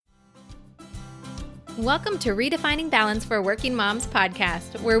Welcome to Redefining Balance for Working Moms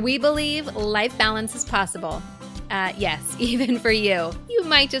podcast, where we believe life balance is possible. Yes, even for you. You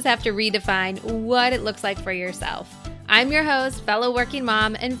might just have to redefine what it looks like for yourself. I'm your host, fellow working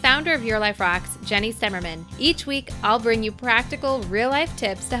mom, and founder of Your Life Rocks, Jenny Stemmerman. Each week, I'll bring you practical, real-life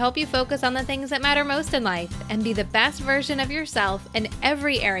tips to help you focus on the things that matter most in life and be the best version of yourself in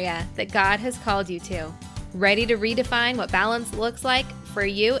every area that God has called you to. Ready to redefine what balance looks like for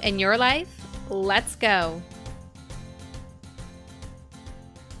you in your life? Let's go.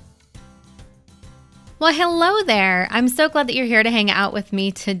 Well, hello there. I'm so glad that you're here to hang out with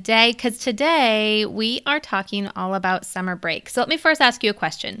me today because today we are talking all about summer break. So let me first ask you a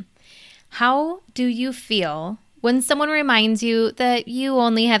question. How do you feel when someone reminds you that you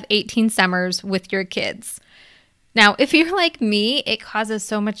only have 18 summers with your kids? Now, if you're like me, it causes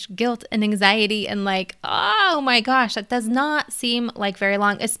so much guilt and anxiety and oh my gosh, that does not seem like very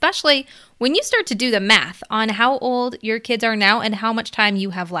long, especially when you start to do the math on how old your kids are now and how much time you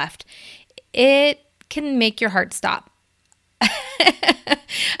have left. It can make your heart stop.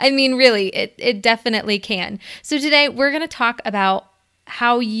 I mean, really, it definitely can. So today we're going to talk about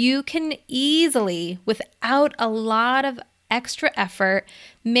how you can easily, without a lot of extra effort,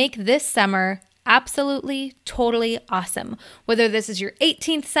 make this summer absolutely, totally awesome. Whether this is your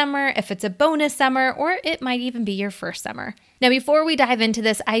 18th summer, if it's a bonus summer, or it might even be your first summer. Now, before we dive into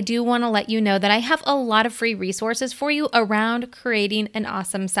this, I do want to let you know that I have a lot of free resources for you around creating an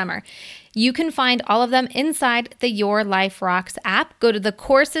awesome summer. You can find all of them inside the Your Life Rocks app. Go to the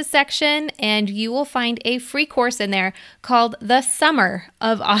courses section and you will find a free course in there called The Summer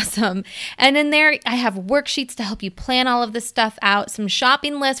of Awesome. And in there, I have worksheets to help you plan all of this stuff out, some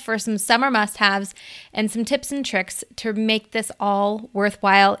shopping lists for some summer must-haves, and some tips and tricks to make this all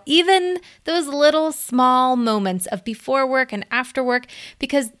worthwhile, even those little small moments of before work and after work,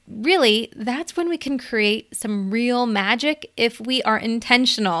 because really, that's when we can create some real magic if we are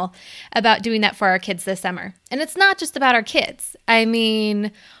intentional about doing that for our kids this summer. And it's not just about our kids. I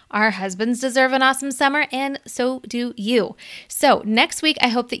mean, our husbands deserve an awesome summer, and so do you. So next week, I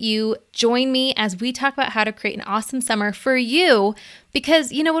hope that you join me as we talk about how to create an awesome summer for you,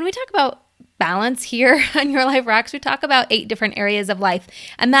 because, when we talk about balance here on Your Life Rocks, we talk about 8 different areas of life.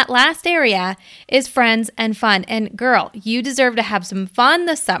 And that last area is friends and fun. And girl, you deserve to have some fun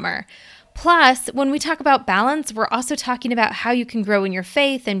this summer. Plus, when we talk about balance, we're also talking about how you can grow in your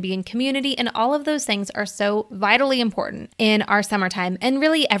faith and be in community. And all of those things are so vitally important in our summertime and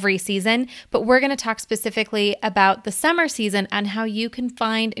really every season. But we're going to talk specifically about the summer season and how you can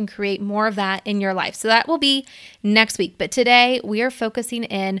find and create more of that in your life. So that will be next week. But today we are focusing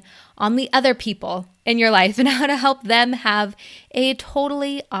in on the other people in your life and how to help them have a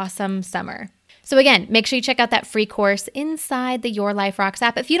totally awesome summer. So again, make sure you check out that free course inside the Your Life Rocks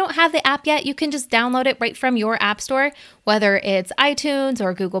app. If you don't have the app yet, you can just download it right from your app store, whether it's iTunes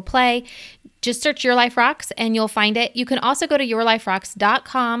or Google Play. Just search Your Life Rocks and you'll find it. You can also go to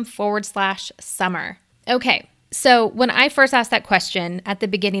yourliferocks.com/summer. Okay, so when I first asked that question at the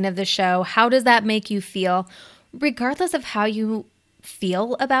beginning of the show, how does that make you feel? Regardless of how you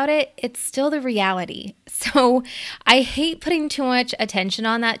feel about it, it's still the reality. So I hate putting too much attention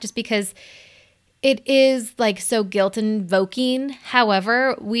on that just because it is so guilt invoking.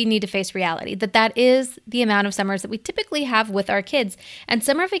 However, we need to face reality that is the amount of summers that we typically have with our kids. And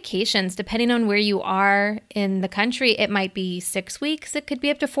summer vacations, depending on where you are in the country, it might be 6 weeks. It could be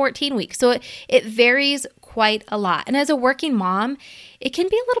up to 14 weeks. So it varies quite a lot. And as a working mom, it can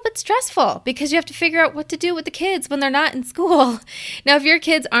be a little bit stressful because you have to figure out what to do with the kids when they're not in school. Now, if your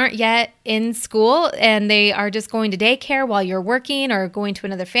kids aren't yet in school and they are just going to daycare while you're working or going to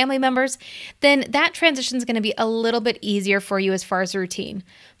another family member's, then that transition is going to be a little bit easier for you as far as routine.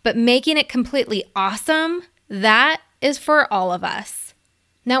 But making it completely awesome, that is for all of us.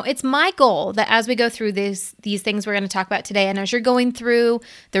 Now, it's my goal that as we go through these things we're going to talk about today, and as you're going through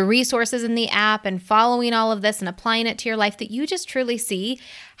the resources in the app and following all of this and applying it to your life, that you just truly see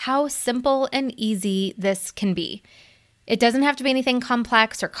how simple and easy this can be. It doesn't have to be anything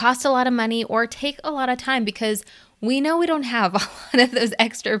complex or cost a lot of money or take a lot of time because we know we don't have a lot of those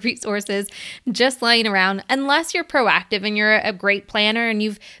extra resources just lying around unless you're proactive and you're a great planner and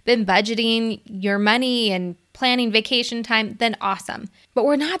you've been budgeting your money and planning vacation time, then awesome. But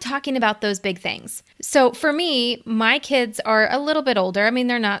we're not talking about those big things. So for me, my kids are a little bit older. I mean,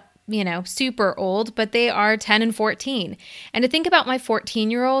 they're not, super old, but they are 10 and 14. And to think about my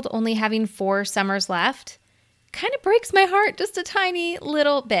 14-year-old only having 4 summers left kind of breaks my heart just a tiny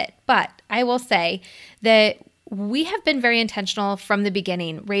little bit. But I will say that we have been very intentional from the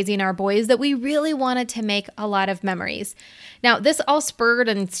beginning, raising our boys, that we really wanted to make a lot of memories. Now, this all spurred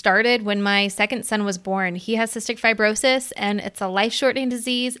and started when my second son was born. He has cystic fibrosis, and it's a life-shortening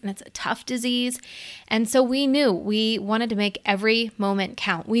disease, and it's a tough disease. And so we knew we wanted to make every moment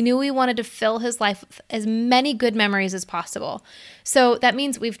count. We knew we wanted to fill his life with as many good memories as possible. So that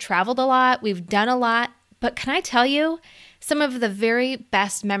means we've traveled a lot, we've done a lot, but can I tell you, some of the very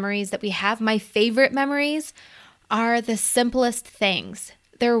best memories that we have, my favorite memories, are the simplest things.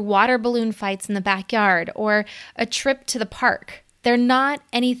 They're water balloon fights in the backyard or a trip to the park. They're not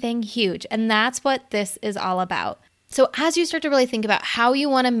anything huge, and that's what this is all about. So as you start to really think about how you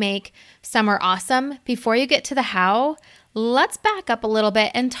want to make summer awesome, before you get to the how, let's back up a little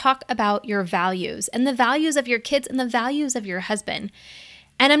bit and talk about your values and the values of your kids and the values of your husband.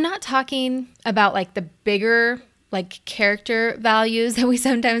 And I'm not talking about like the bigger character values that we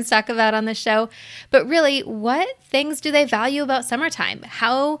sometimes talk about on the show, but really, what things do they value about summertime?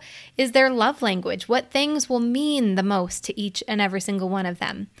 How is their love language? What things will mean the most to each and every single one of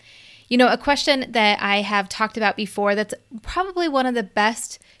them? You know, a question that I have talked about before that's probably one of the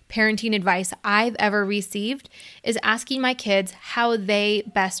best parenting advice I've ever received is asking my kids how they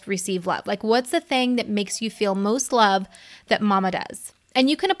best receive love. Like, what's the thing that makes you feel most love that mama does? And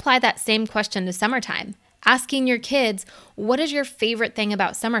you can apply that same question to summertime. Asking your kids, what is your favorite thing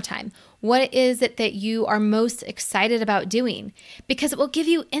about summertime? What is it that you are most excited about doing? Because it will give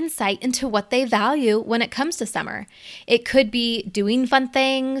you insight into what they value when it comes to summer. It could be doing fun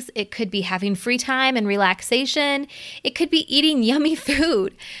things. It could be having free time and relaxation. It could be eating yummy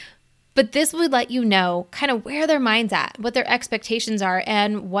food. But this would let you know kind of where their mind's at, what their expectations are,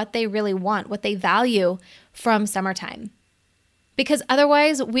 and what they really want, what they value from summertime. Because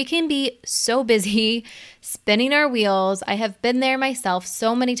otherwise, we can be so busy spinning our wheels. I have been there myself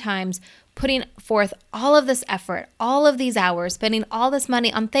so many times, putting forth all of this effort, all of these hours, spending all this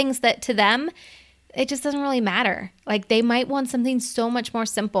money on things that to them, it just doesn't really matter. Like, they might want something so much more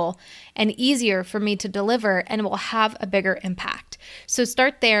simple and easier for me to deliver, and it will have a bigger impact. So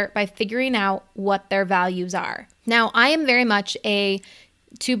start there by figuring out what their values are. Now, I am very much a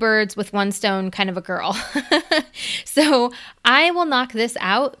two birds with one stone kind of a girl. So I will knock this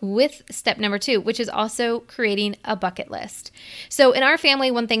out with step number 2, which is also creating a bucket list. So in our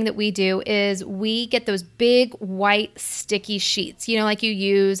family, one thing that we do is we get those big white sticky sheets, you know, like you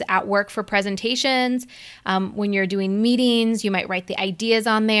use at work for presentations. When you're doing meetings, you might write the ideas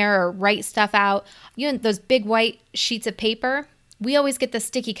on there or write stuff out. You know, those big white sheets of paper. We always get the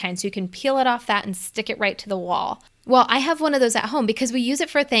sticky kind, so you can peel it off that and stick it right to the wall. Well, I have one of those at home because we use it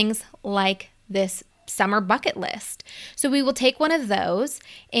for things like this summer bucket list. So we will take one of those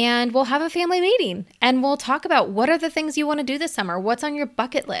and we'll have a family meeting and we'll talk about what are the things you want to do this summer, what's on your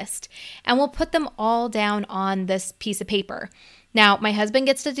bucket list, and we'll put them all down on this piece of paper. Now, my husband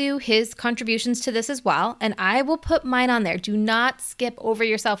gets to do his contributions to this as well, and I will put mine on there. Do not skip over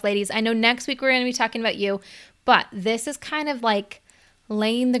yourself, ladies. I know next week we're going to be talking about you, but this is kind of like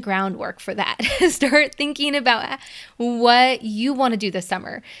laying the groundwork for that. Start thinking about what you want to do this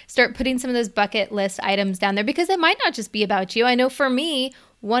summer. Start putting some of those bucket list items down there because it might not just be about you. I know for me,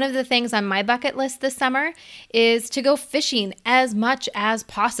 one of the things on my bucket list this summer is to go fishing as much as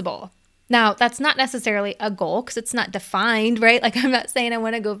possible. Now, that's not necessarily a goal because it's not defined, right? Like, I'm not saying I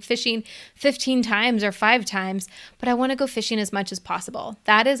want to go fishing 15 times or 5 times, but I want to go fishing as much as possible.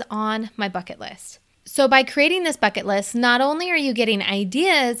 That is on my bucket list. So by creating this bucket list, not only are you getting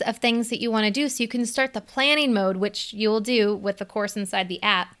ideas of things that you want to do so you can start the planning mode, which you'll do with the course inside the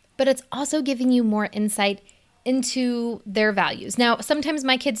app, but it's also giving you more insight into their values. Now, sometimes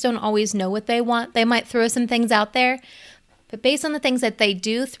my kids don't always know what they want. They might throw some things out there, but based on the things that they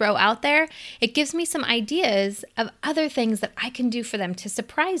do throw out there, it gives me some ideas of other things that I can do for them to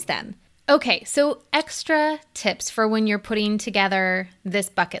surprise them. Okay, so extra tips for when you're putting together this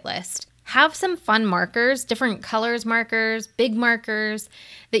bucket list. Have some fun markers, different colors markers, big markers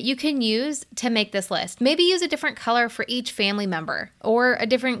that you can use to make this list. Maybe use a different color for each family member or a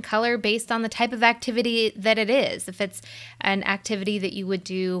different color based on the type of activity that it is. If it's an activity that you would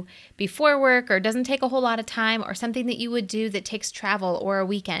do before work or doesn't take a whole lot of time or something that you would do that takes travel or a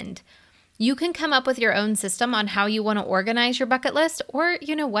weekend. You can come up with your own system on how you want to organize your bucket list, or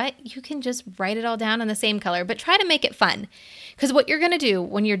you know what, you can just write it all down in the same color, but try to make it fun. Because what you're going to do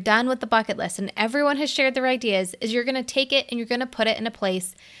when you're done with the bucket list and everyone has shared their ideas is you're going to take it and you're going to put it in a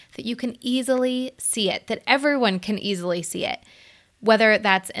place that you can easily see it, that everyone can easily see it, whether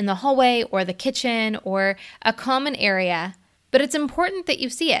that's in the hallway or the kitchen or a common area But it's important that you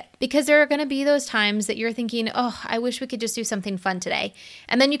see it because there are going to be those times that you're thinking, oh, I wish we could just do something fun today.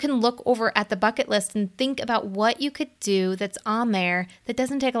 And then you can look over at the bucket list and think about what you could do that's on there that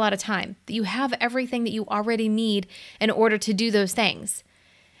doesn't take a lot of time, that you have everything that you already need in order to do those things.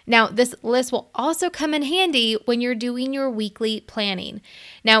 Now, this list will also come in handy when you're doing your weekly planning.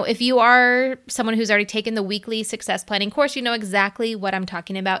 Now, if you are someone who's already taken the weekly success planning course, you know exactly what I'm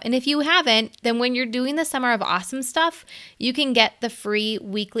talking about. And if you haven't, then when you're doing the Summer of Awesome stuff, you can get the free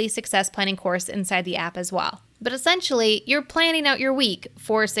weekly success planning course inside the app as well. But essentially, you're planning out your week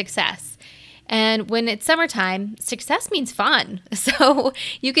for success. And when it's summertime, success means fun. So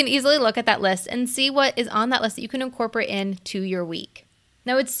you can easily look at that list and see what is on that list that you can incorporate into your week.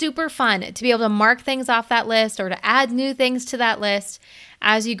 Now, it's super fun to be able to mark things off that list or to add new things to that list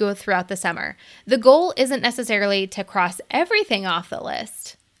as you go throughout the summer. The goal isn't necessarily to cross everything off the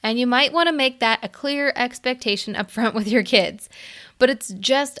list, and you might want to make that a clear expectation up front with your kids, but it's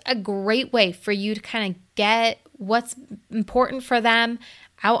just a great way for you to kind of get what's important for them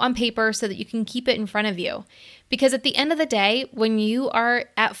out on paper so that you can keep it in front of you. Because at the end of the day, when you are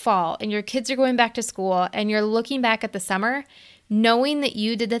at fall and your kids are going back to school and you're looking back at the summer, knowing that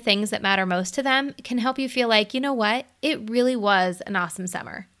you did the things that matter most to them can help you feel like, you know what, it really was an awesome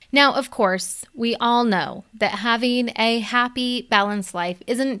summer. Now, of course, we all know that having a happy, balanced life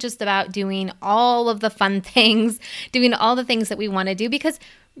isn't just about doing all of the fun things, doing all the things that we want to do, because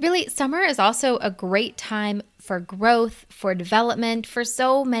really, summer is also a great time for growth, for development, for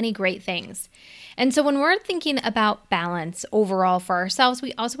so many great things. And so when we're thinking about balance overall for ourselves,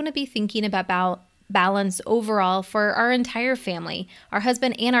 we also want to be thinking about balance overall for our entire family, our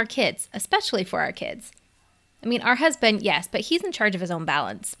husband and our kids, especially for our kids. I mean, our husband, yes, but he's in charge of his own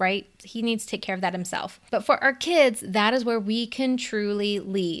balance, right? He needs to take care of that himself. But for our kids, that is where we can truly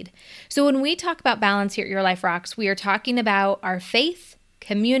lead. So when we talk about balance here at Your Life Rocks, we are talking about our faith,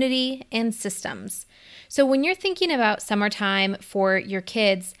 community, and systems. So when you're thinking about summertime for your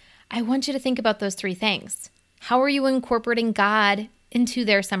kids, I want you to think about those three things. How are you incorporating God into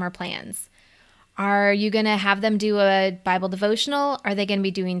their summer plans? Are you going to have them do a Bible devotional? Are they going to be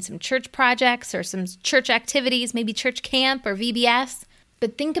doing some church projects or some church activities, maybe church camp or VBS?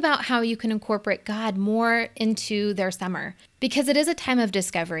 But think about how you can incorporate God more into their summer, because it is a time of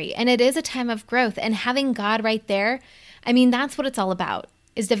discovery and it is a time of growth, and having God right there, I mean, that's what it's all about,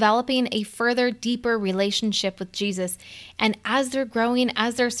 is developing a further, deeper relationship with Jesus. And as they're growing,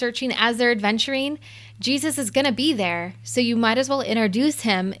 as they're searching, as they're adventuring, Jesus is going to be there. So you might as well introduce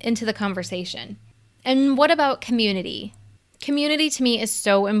him into the conversation. And what about community? Community to me is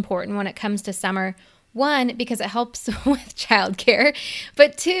so important when it comes to summer. One, because it helps with childcare,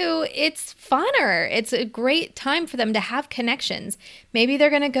 but two, it's funner. It's a great time for them to have connections. Maybe they're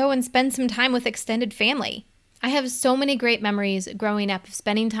going to go and spend some time with extended family. I have so many great memories growing up of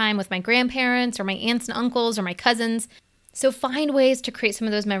spending time with my grandparents or my aunts and uncles or my cousins. So find ways to create some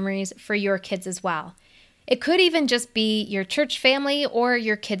of those memories for your kids as well. It could even just be your church family or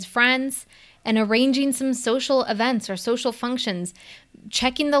your kids' friends, and arranging some social events or social functions,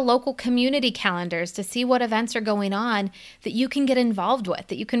 checking the local community calendars to see what events are going on that you can get involved with,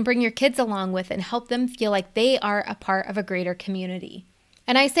 that you can bring your kids along with and help them feel like they are a part of a greater community.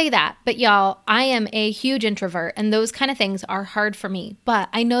 And I say that, but y'all, I am a huge introvert and those kind of things are hard for me, but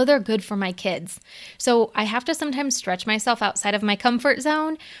I know they're good for my kids. So I have to sometimes stretch myself outside of my comfort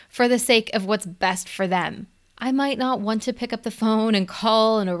zone for the sake of what's best for them. I might not want to pick up the phone and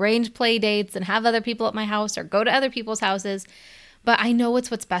call and arrange play dates and have other people at my house or go to other people's houses, but I know it's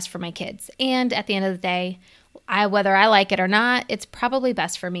what's best for my kids. And at the end of the day, whether I like it or not, it's probably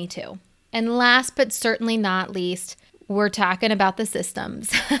best for me too. And last but certainly not least, we're talking about the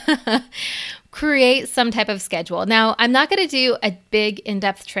systems. Create some type of schedule. Now, I'm not going to do a big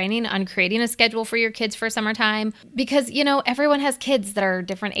in-depth training on creating a schedule for your kids for summertime because, everyone has kids that are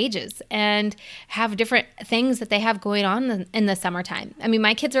different ages and have different things that they have going on in the summertime. I mean,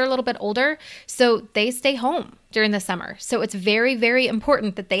 my kids are a little bit older, so they stay home during the summer. So it's very, very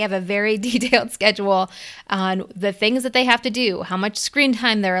important that they have a very detailed schedule on the things that they have to do, how much screen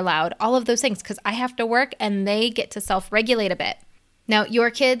time they're allowed, all of those things, because I have to work and they get to self-regulate a bit. Now, your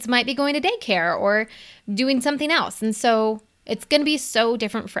kids might be going to daycare or doing something else. And so it's going to be so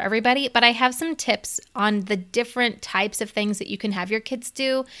different for everybody. But I have some tips on the different types of things that you can have your kids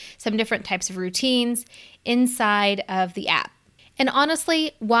do, some different types of routines inside of the app. And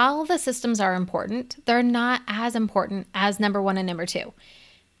honestly, while the systems are important, they're not as important as number one and number two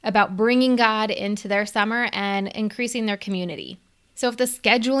about bringing God into their summer and increasing their community. So if the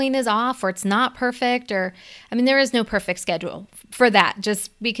scheduling is off or it's not perfect, there is no perfect schedule for that.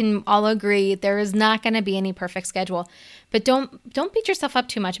 Just we can all agree there is not going to be any perfect schedule. But don't beat yourself up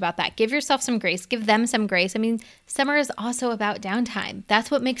too much about that. Give yourself some grace. Give them some grace. Summer is also about downtime.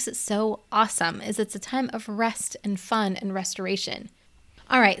 That's what makes it so awesome, is it's a time of rest and fun and restoration.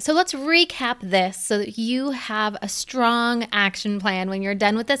 All right, so let's recap this so that you have a strong action plan when you're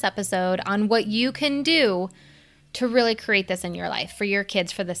done with this episode on what you can do to really create this in your life for your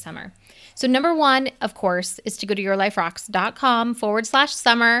kids for this summer. So number one, of course, is to go to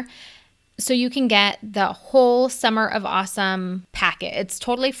yourliferocks.com/summer so you can get the whole Summer of Awesome packet. It's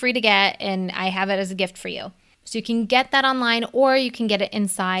totally free to get, and I have it as a gift for you. So you can get that online, or you can get it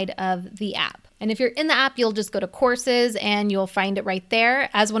inside of the app. And if you're in the app, you'll just go to courses and you'll find it right there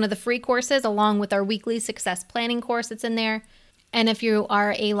as one of the free courses, along with our weekly success planning course that's in there. And if you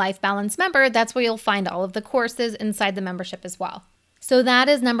are a Life Balance member, that's where you'll find all of the courses inside the membership as well. So that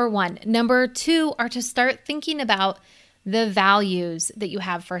is number one. Number two are to start thinking about the values that you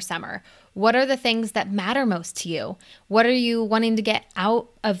have for summer. What are the things that matter most to you? What are you wanting to get out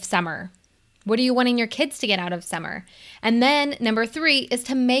of summer? What are you wanting your kids to get out of summer? And then number three is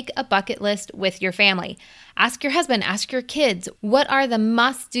to make a bucket list with your family. Ask your husband, ask your kids, what are the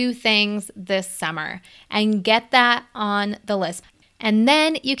must-do things this summer? And get that on the list. And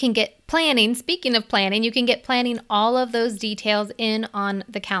then you can get planning. Speaking of planning, you can get planning all of those details in on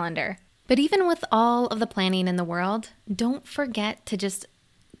the calendar. But even with all of the planning in the world, don't forget to just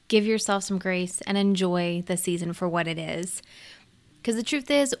give yourself some grace and enjoy the season for what it is. Because the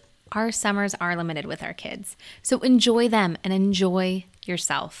truth is, our summers are limited with our kids. So enjoy them and enjoy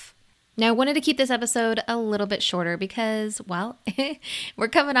yourself. Now, I wanted to keep this episode a little bit shorter because, well, we're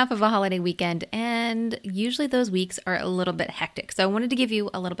coming off of a holiday weekend, and usually those weeks are a little bit hectic. So I wanted to give you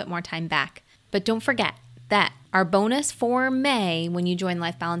a little bit more time back. But don't forget that our bonus for May when you join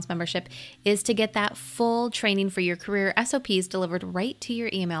Life Balance membership is to get that full training for your career SOPs delivered right to your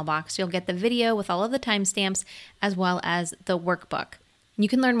email box. You'll get the video with all of the timestamps as well as the workbook. You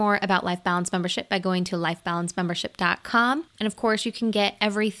can learn more about Life Balance membership by going to lifebalancemembership.com. And of course, you can get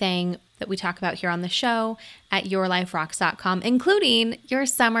everything that we talk about here on the show at yourliferocks.com, including your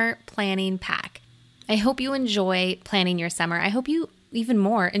summer planning pack. I hope you enjoy planning your summer. I hope you even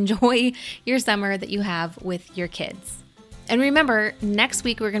more enjoy your summer that you have with your kids. And remember, next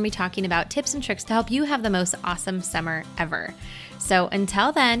week we're going to be talking about tips and tricks to help you have the most awesome summer ever. So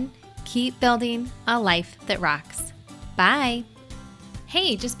until then, keep building a life that rocks. Bye.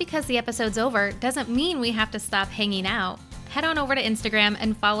 Hey, just because the episode's over doesn't mean we have to stop hanging out. Head on over to Instagram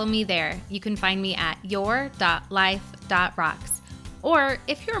and follow me there. You can find me at your.life.rocks. Or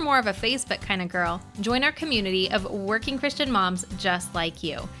if you're more of a Facebook kind of girl, join our community of working Christian moms just like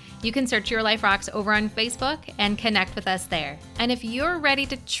you. You can search Your Life Rocks over on Facebook and connect with us there. And if you're ready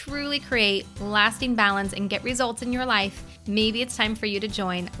to truly create lasting balance and get results in your life, maybe it's time for you to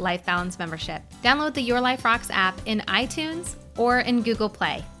join Life Balance membership. Download the Your Life Rocks app in iTunes or in Google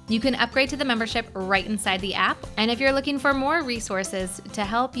Play. You can upgrade to the membership right inside the app. And if you're looking for more resources to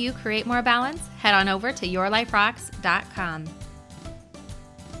help you create more balance, head on over to yourliferocks.com.